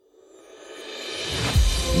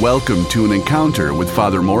Welcome to an encounter with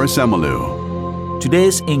Father Morris Emalu.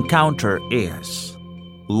 Today's encounter is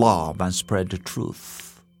love and spread the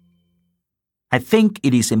truth. I think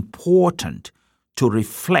it is important to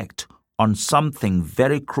reflect on something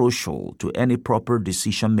very crucial to any proper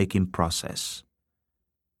decision-making process.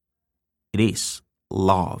 It is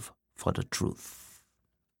love for the truth.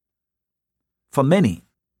 For many,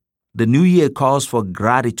 the new year calls for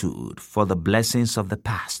gratitude for the blessings of the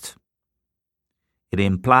past. It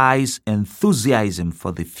implies enthusiasm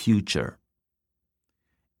for the future.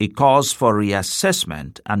 It calls for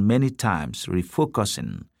reassessment and many times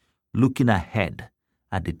refocusing, looking ahead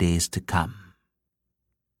at the days to come.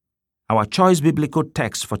 Our choice biblical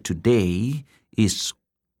text for today is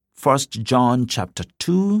 1 John chapter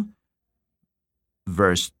 2,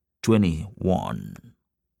 verse 21.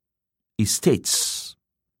 It states,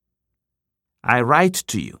 I write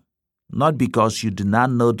to you, not because you do not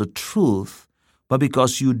know the truth, but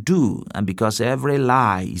because you do, and because every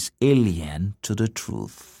lie is alien to the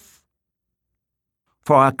truth.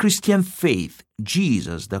 For our Christian faith,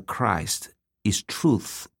 Jesus the Christ is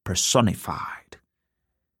truth personified.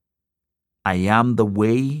 I am the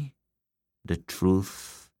way, the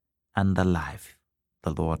truth, and the life,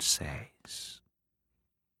 the Lord says.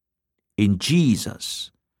 In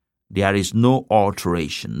Jesus, there is no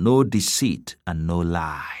alteration, no deceit, and no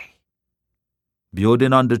lie.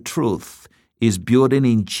 Building on the truth is building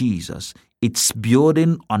in Jesus. It's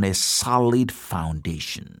building on a solid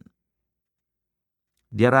foundation.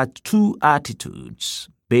 There are two attitudes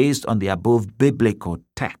based on the above biblical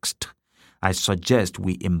text I suggest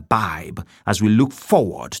we imbibe as we look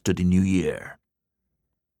forward to the new year.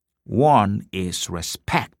 One is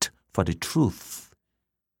respect for the truth.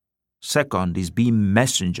 Second is being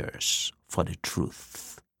messengers for the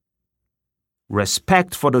truth.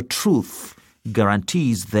 Respect for the truth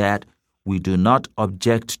guarantees that we do not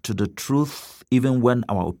object to the truth even when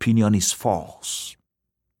our opinion is false.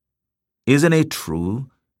 Isn't it true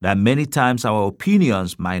that many times our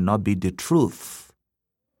opinions might not be the truth?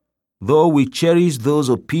 Though we cherish those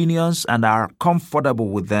opinions and are comfortable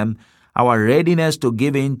with them, our readiness to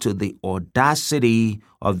give in to the audacity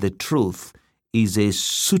of the truth is a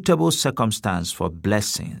suitable circumstance for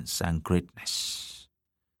blessings and greatness.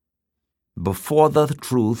 Before the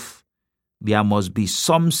truth, there must be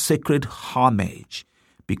some sacred homage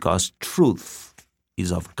because truth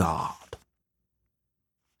is of God.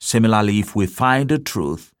 Similarly, if we find the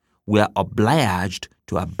truth, we are obliged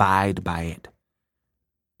to abide by it.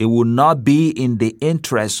 It will not be in the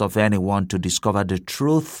interest of anyone to discover the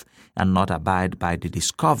truth and not abide by the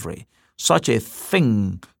discovery. Such a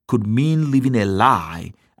thing could mean living a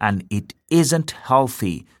lie, and it isn't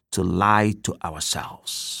healthy to lie to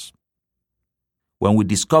ourselves. When we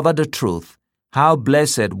discover the truth, how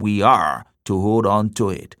blessed we are to hold on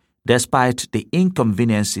to it, despite the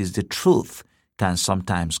inconveniences the truth can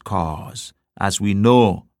sometimes cause. As we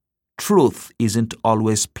know, truth isn't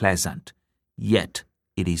always pleasant, yet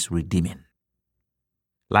it is redeeming.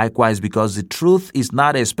 Likewise, because the truth is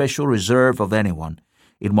not a special reserve of anyone,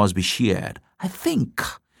 it must be shared. I think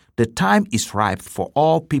the time is ripe for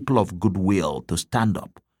all people of goodwill to stand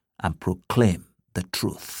up and proclaim the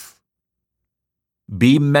truth.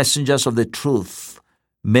 Be messengers of the truth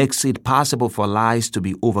makes it possible for lies to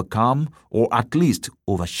be overcome or at least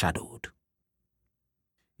overshadowed.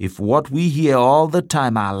 If what we hear all the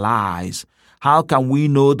time are lies, how can we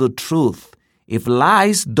know the truth? If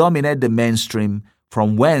lies dominate the mainstream,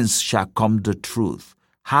 from whence shall come the truth?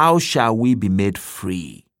 How shall we be made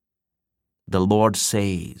free? The Lord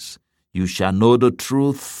says, you shall know the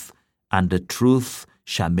truth, and the truth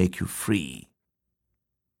shall make you free.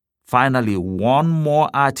 Finally, one more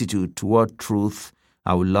attitude toward truth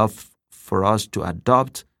I would love for us to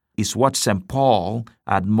adopt is what St. Paul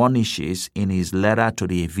admonishes in his letter to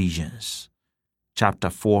the Ephesians, chapter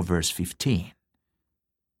 4, verse 15.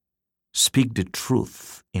 Speak the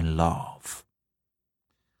truth in love.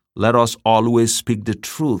 Let us always speak the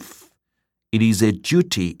truth. It is a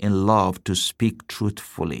duty in love to speak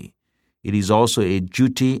truthfully. It is also a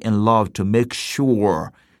duty in love to make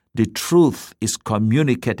sure the truth is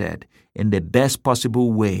communicated in the best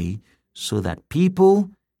possible way so that people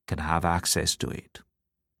can have access to it.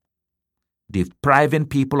 Depriving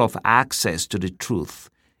people of access to the truth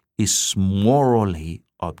is morally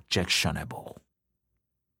objectionable.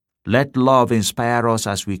 Let love inspire us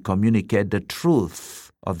as we communicate the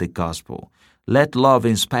truth of the gospel. Let love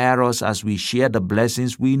inspire us as we share the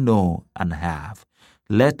blessings we know and have.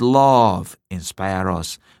 Let love inspire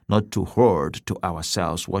us not to hoard to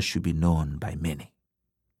ourselves what should be known by many.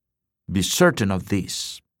 Be certain of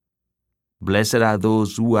this. Blessed are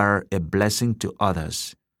those who are a blessing to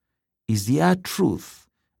others, is their truth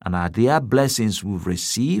and are their blessings we've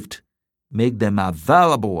received. Make them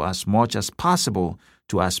available as much as possible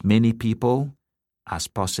to as many people as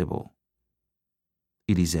possible.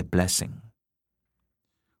 It is a blessing.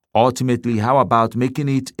 Ultimately, how about making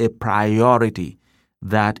it a priority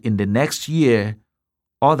that in the next year,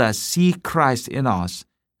 others see Christ in us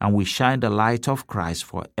and we shine the light of Christ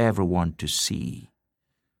for everyone to see?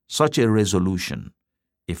 Such a resolution,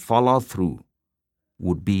 if followed through,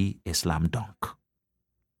 would be a slam dunk.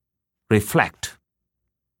 Reflect.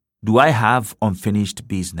 Do I have unfinished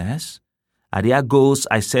business? Are there goals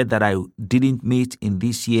I said that I didn't meet in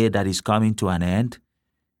this year that is coming to an end?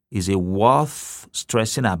 Is it worth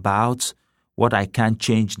stressing about what I can't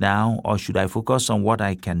change now, or should I focus on what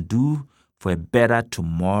I can do for a better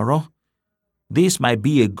tomorrow? This might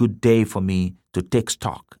be a good day for me to take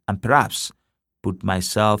stock and perhaps put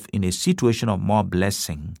myself in a situation of more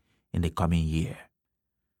blessing in the coming year.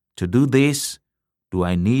 To do this, do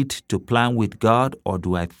I need to plan with God, or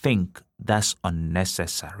do I think that's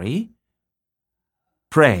unnecessary?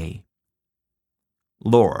 Pray.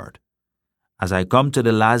 Lord, as I come to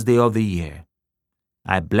the last day of the year,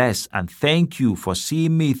 I bless and thank you for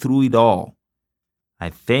seeing me through it all. I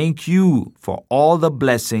thank you for all the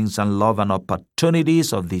blessings and love and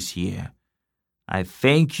opportunities of this year. I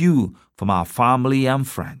thank you for my family and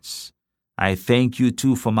friends. I thank you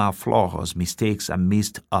too for my flaws, mistakes, and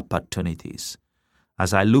missed opportunities.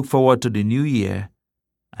 As I look forward to the new year,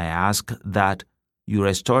 I ask that you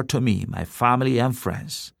restore to me my family and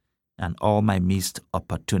friends and all my missed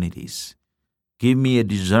opportunities. Give me a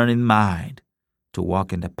discerning mind to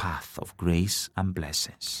walk in the path of grace and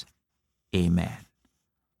blessings. Amen.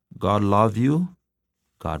 God love you.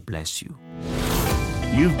 God bless you.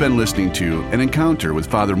 You've been listening to An Encounter with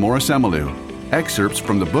Father Morris Emelu, excerpts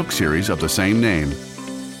from the book series of the same name.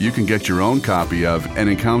 You can get your own copy of An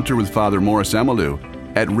Encounter with Father Morris Emelu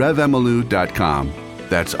at revemelu.com.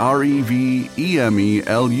 That's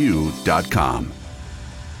REVEMELU.com.